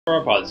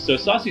Pyropods, so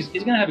Sawses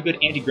is going to have a good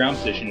anti-ground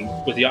position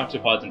with the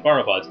Octopods and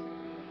Pyropods,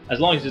 as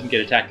long as he doesn't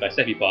get attacked by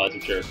Cephalopods,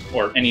 I'm sure,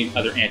 or any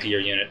other anti-air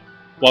unit.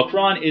 While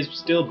Kron is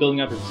still building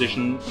up her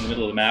position in the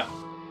middle of the map,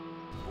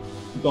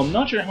 though I'm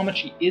not sure how much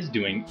she is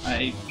doing.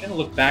 I gotta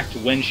look back to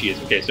when she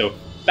is. Okay, so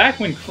back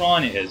when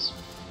Kron is,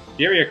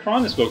 the area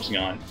Kron is focusing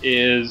on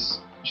is,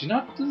 she's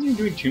not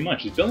doing too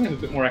much. She's building up a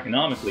bit more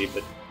economically,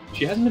 but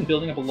she hasn't been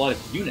building up a lot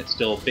of units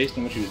still based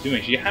on what she was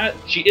doing.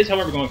 She is,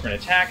 however, going for an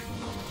attack.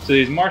 So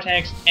these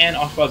Martanks and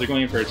Octopods are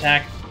going in for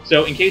attack.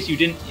 So in case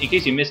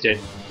you missed it,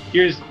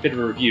 here's a bit of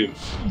a review.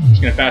 I'm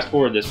just gonna fast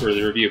forward this for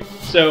the review.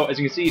 So as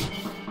you can see,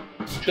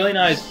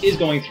 Trillioneyes is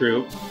going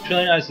through.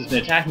 Trillioneyes has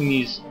been attacking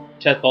these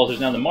Teth Pulsers.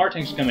 Now the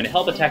Martanks are coming to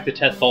help attack the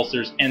Teth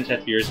Pulsers and the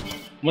Teth Fears.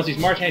 Once these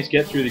Martanks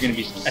get through, they're going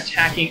to be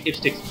attacking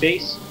IphStich's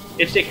base.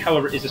 IphStich,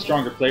 however, is a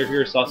stronger player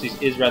here.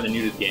 Sawses is rather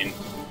new to the game,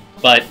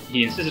 but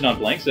he insisted on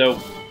playing, so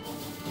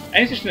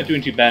IphStich's not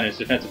doing too bad in his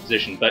defensive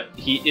position, but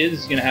he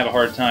is going to have a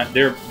hard time.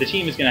 The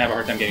team is going to have a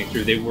hard time getting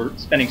through. They were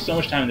spending so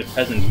much time in the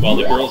present while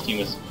the girls' team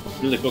was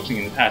really focusing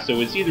in the past. So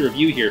we'll see the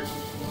review here.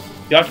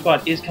 The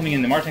Octopod is coming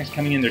in, the Martank's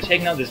coming in, they're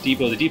taking out this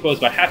depot. The depot is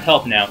about half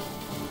health now.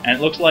 And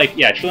it looks like,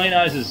 yeah,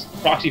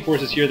 Trillioneyes' proxy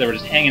forces here that were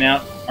just hanging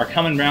out are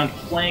coming around to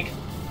flank.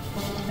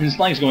 And this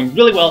flank is going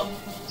really well.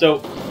 So,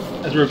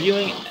 as we're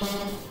reviewing,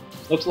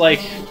 looks like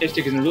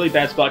IphStich is in a really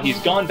bad spot. He's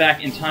gone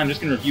back in time. I'm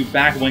just going to review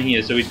back when he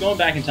is. So he's going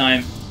back in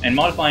time and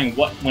modifying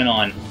what went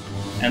on.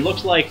 And it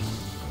looks like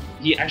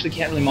he actually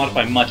can't really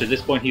modify much at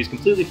this point. He's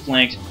completely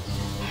flanked.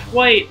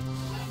 Quite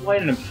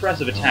an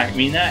impressive attack. I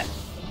mean, that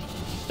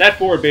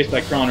forward base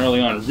by Kron early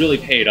on really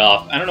paid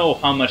off. I don't know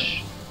how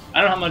much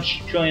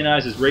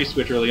Trillioneyes' race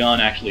switch early on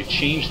actually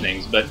changed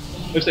things, but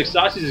looks like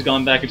Sawses has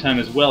gone back in time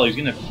as well. He's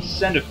going to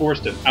send a force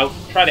to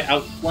try to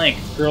outflank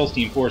Girls'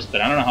 team force,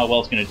 but I don't know how well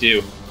it's going to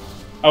do.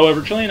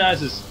 However,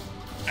 Trillioneyes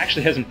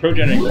actually has some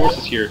pro-generating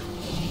forces here,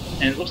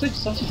 and it looks like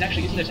Sawses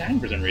actually isn't attacking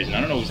for some reason. I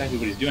don't know exactly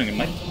what he's doing. He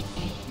might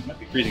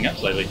be freezing up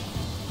slightly,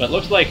 but it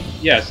looks like,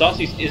 yeah,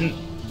 Sawses isn't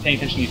paying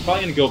attention. He's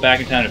probably going to go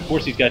back in time and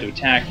force these guys to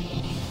attack.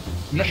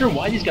 I'm not sure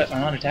why these guys are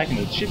not attacking.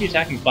 They should be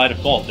attacking by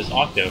default, this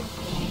Octo.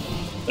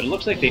 But it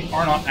looks like they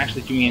are not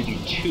actually doing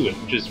anything to it,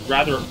 which is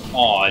rather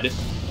odd.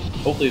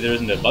 Hopefully there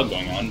isn't a bug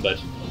going on, but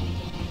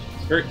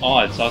it's very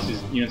odd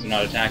Sawses' units are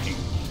not attacking.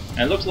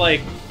 And it looks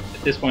like,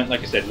 at this point, like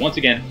I said, once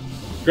again,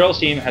 Girls'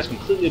 team has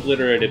completely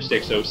obliterated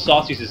IphStich, so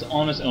Sawses is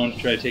on his own to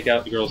try to take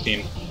out the Girls'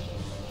 team.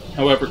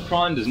 However,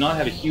 Kron does not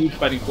have a huge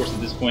fighting force at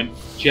this point.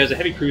 She has a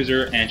heavy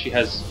cruiser, and she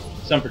has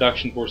some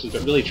production forces,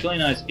 but really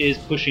Trillioneyes is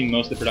pushing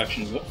most of the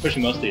production,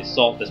 pushing most of the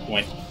assault at this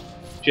point.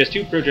 She has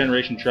two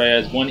pro-generation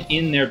triads, one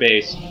in their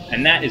base,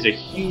 and that is a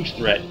huge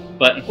threat.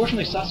 But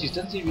unfortunately, Sawses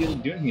doesn't seem to be able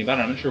to do anything about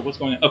it. I'm not sure what's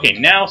going on. Okay,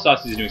 now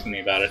Sawses is doing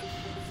something about it.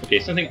 Okay,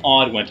 something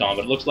odd went on,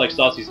 but it looks like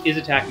Sawses is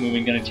attack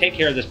moving, going to take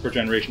care of this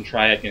pro-generation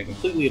triad, going to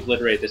completely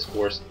obliterate this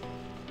force,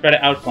 try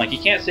to outflank. He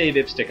can't save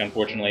IphStich,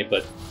 unfortunately,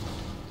 but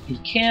he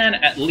can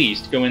at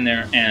least go in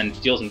there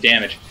and deal some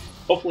damage.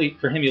 Hopefully,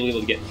 for him, he'll be able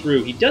to get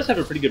through. He does have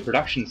a pretty good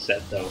production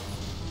set, though.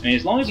 I mean,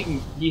 as long as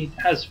he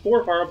has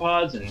 4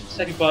 Pyropods and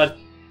Cephipod,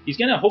 he's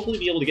going to hopefully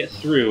be able to get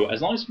through.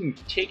 As long as he can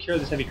take care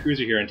of this heavy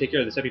cruiser here and take care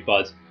of the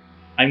Cephipods.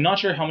 I'm not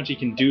sure how much he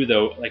can do,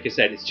 though. Like I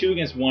said, it's 2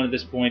 against 1 at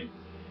this point,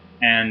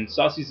 and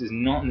Sawses is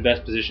not in the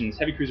best position. This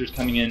heavy cruiser's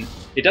coming in.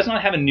 It does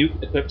not have a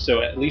nuke equipped,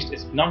 so at least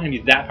it's not going to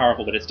be that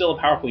powerful, but it's still a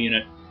powerful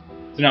unit.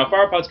 So now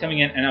Firepod's coming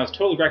in, and now it's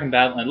total Grekim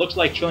battle, and it looks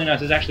like Trillioneyes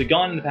has actually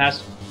gone in the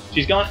past.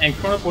 She's gone and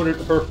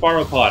chronoported her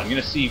Pharopod. I'm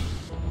going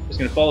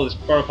to follow this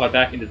Pharopod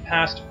back into the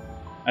past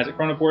as it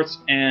chronoports,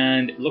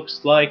 and it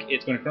looks like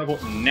it's going to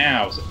chronoport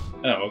now. So,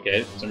 oh,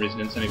 okay, for some reason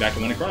it didn't send me back to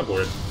when it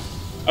chronoported.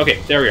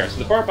 Okay, there we are. So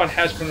the Pharopod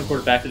has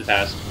chronoported back to the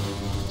past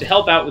to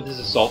help out with this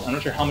assault. I'm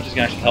not sure how much it's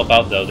going to actually help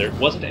out, though. There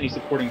wasn't any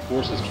supporting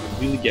forces to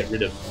really get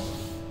rid of.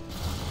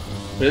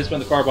 But at this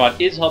point, the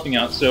Pharopod is helping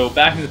out, so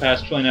back in the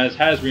past, Trillioneyes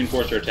has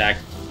reinforced her attack.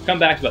 Come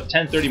back to about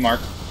 10:30 mark,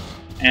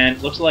 and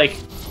it looks like,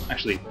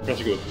 actually,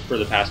 let's go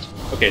further past.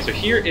 Okay, so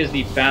here is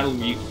the battle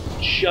we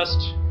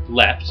just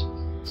left.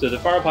 So the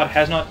Pharopod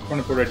has not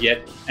chronoported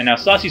yet, and now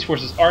Sawses'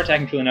 forces are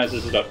attacking Trillioneyes.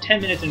 This is about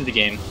 10 minutes into the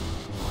game.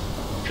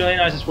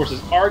 Trillioneyes'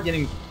 forces are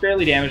getting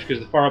fairly damaged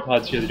because the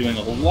Pharopods here are doing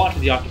a lot to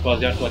the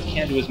Octopods. The Octopods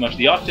can't do as much.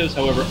 The Octos,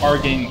 however, are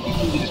getting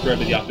completely destroyed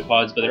by the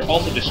Octopods, but they're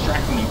also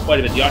distracting them quite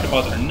a bit. The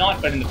Octopods are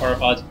not fighting the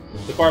Pharopods.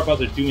 The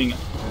Pharopods are doing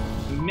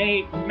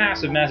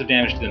massive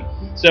damage to them.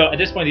 So at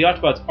this point, the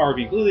Octopods are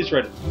being completely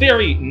destroyed.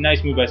 Very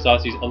nice move by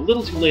Sawses. A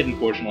little too late,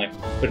 unfortunately,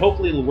 but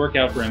hopefully it'll work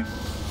out for him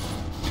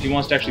if he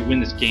wants to actually win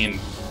this game.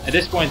 At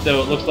this point,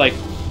 though, it looks like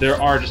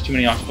there are just too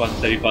many Octopods and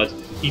Cephalopods.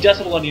 He does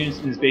have a lot of units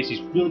in his base.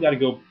 He's really got to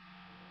go,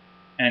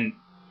 and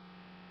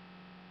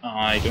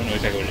I don't know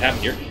exactly what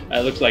happened here.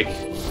 It looks like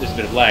there's a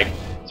bit of lag.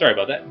 Sorry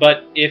about that.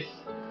 But if...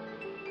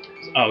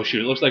 oh,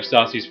 shoot. It looks like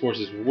Sawses'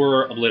 forces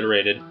were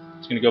obliterated. I'm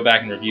just going to go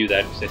back and review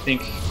that, because I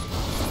think...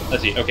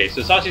 let's see. Okay,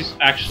 so Sawses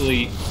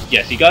actually...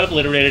 yes, he got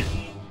obliterated.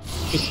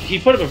 He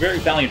put up a very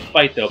valiant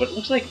fight, though, but it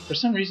looks like, for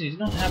some reason, he did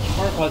not have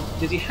Pharopods,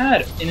 because he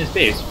had, in his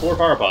base, 4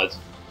 Pharopods.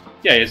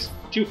 Yeah, he has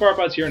 2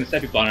 Pharopods here and a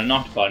Sepipod and an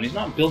Octopod, and he's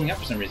not building up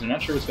for some reason. I'm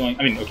not sure what's going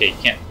on. I mean, okay,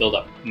 he can't build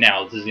up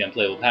now. This is the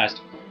unplayable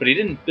past. But he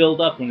didn't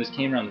build up when this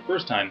came around the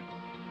first time.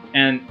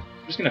 And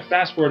I'm just going to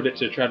fast forward a bit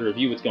to try to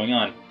review what's going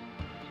on.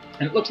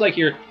 And it looks like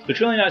here, the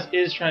Trillioneyes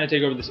is trying to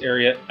take over this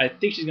area. I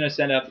think she's going to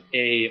send up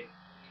a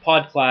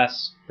pod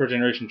class per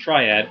generation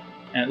triad.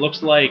 And it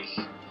looks like,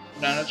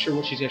 I'm not sure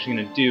what she's actually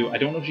going to do. I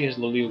don't know if she has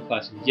low legal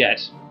class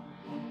yet.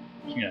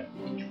 I'm just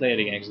going to play it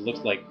again because it looks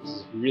like this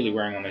is really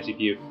wearing on my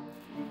CPU.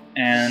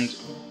 And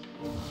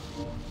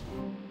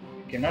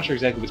okay, I'm not sure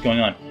exactly what's going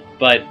on,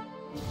 but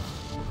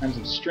I'm having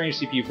some strange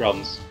CPU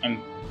problems.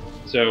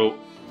 So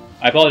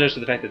I apologize for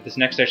the fact that this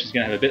next section is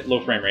going to have a bit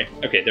low frame rate.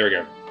 Okay, there we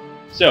go.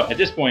 So at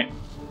this point,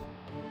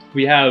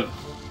 we have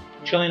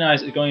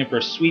Trillioneyes is going in for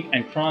a sweep,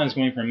 and Kron is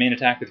going for a main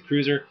attack with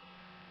Cruiser.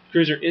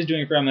 Cruiser is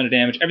doing a fair amount of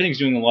damage. Everything's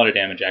doing a lot of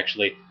damage,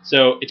 actually.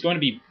 So it's going to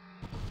be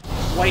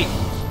quite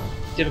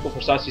difficult for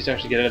Sawses to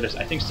actually get out of this.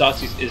 I think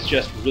Sawses is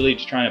just really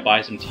just trying to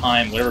buy some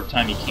time, whatever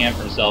time he can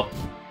for himself.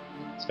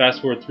 Let's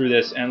fast forward through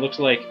this, and it looks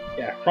like,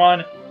 yeah,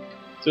 Kron.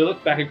 So we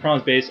look back at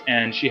Kron's base,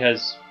 and she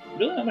has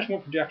really not much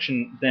more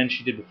production than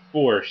she did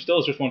before. She still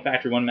has just 1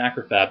 factory, 1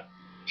 macro fab.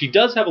 She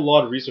does have a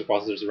lot of resource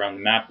processors around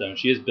the map, though, and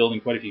she is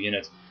building quite a few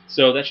units.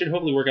 So that should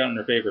hopefully work out in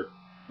her favor.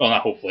 Well,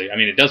 not hopefully. I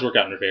mean, it does work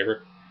out in her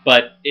favor.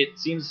 But it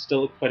seems to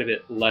still look quite a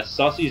bit less.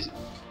 Sawses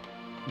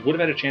would have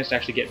had a chance to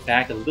actually get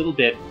back a little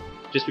bit,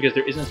 just because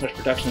there isn't as much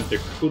production as there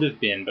could have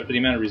been, but for the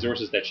amount of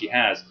resources that she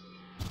has.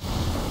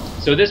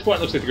 So at this point,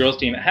 it looks like the girls'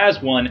 team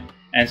has won,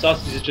 and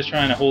Sawses is just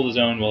trying to hold his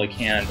own while he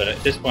can, but at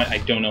this point, I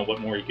don't know what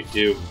more he could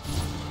do.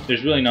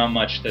 There's really not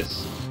much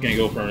that's going to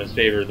go for him in his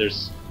favor.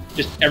 There's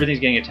just everything's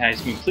getting attacked.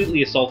 He's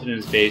completely assaulted in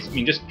his base. I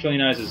mean, just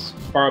Trillioneyes'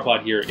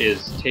 Pharopod here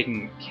is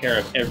taking care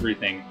of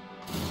everything.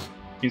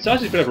 I mean,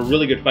 Sawses put up a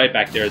really good fight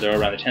back there, though,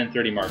 around the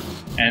 10:30 mark,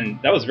 and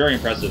that was very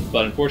impressive,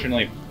 but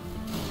unfortunately,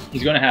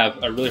 he's going to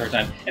have a really hard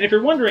time. And if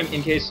you're wondering,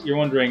 in case you're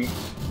wondering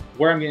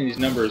where I'm getting these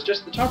numbers,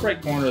 just the top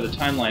right corner of the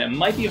timeline, it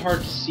might be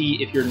hard to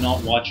see if you're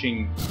not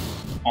watching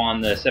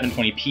on the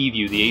 720p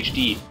view, the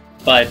HD,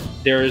 but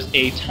there's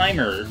a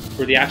timer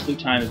for the absolute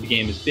time that the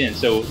game has been,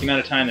 so the amount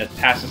of time that's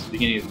passed since the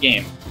beginning of the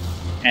game.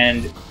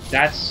 And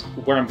that's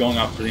where I'm going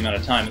off for the amount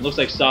of time. It looks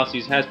like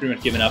Sawses has pretty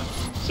much given up,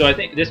 so I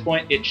think at this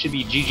point it should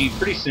be GG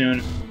pretty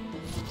soon.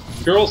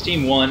 Girls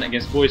team won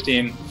against boys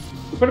team.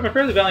 We put up a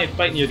fairly valiant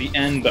fight near the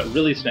end, but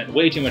really spent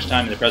way too much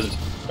time in the present,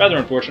 rather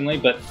unfortunately,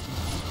 but,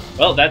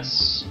 well,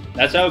 that's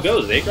how it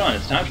goes. Achron,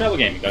 it's a time travel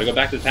game. You gotta go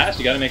back to the past,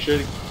 you gotta make sure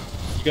it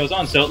goes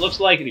on. So it looks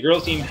like the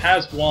girls team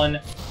has won,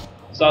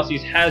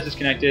 Sawses has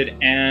disconnected,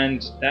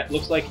 and that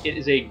looks like it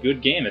is a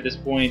good game. At this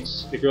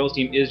point, the girls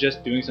team is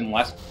just doing some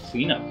last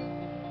cleanup.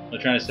 They're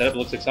trying to set up. It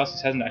looks like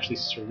Sawses hasn't actually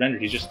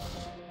surrendered.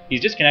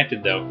 He's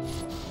disconnected, though.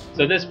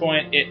 So at this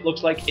point, it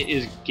looks like it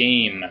is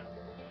game.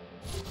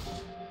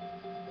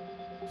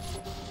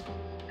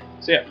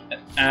 So yeah,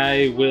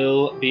 I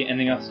will be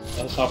ending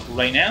us off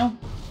right now.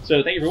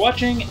 So thank you for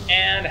watching,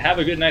 and have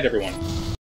a good night, everyone.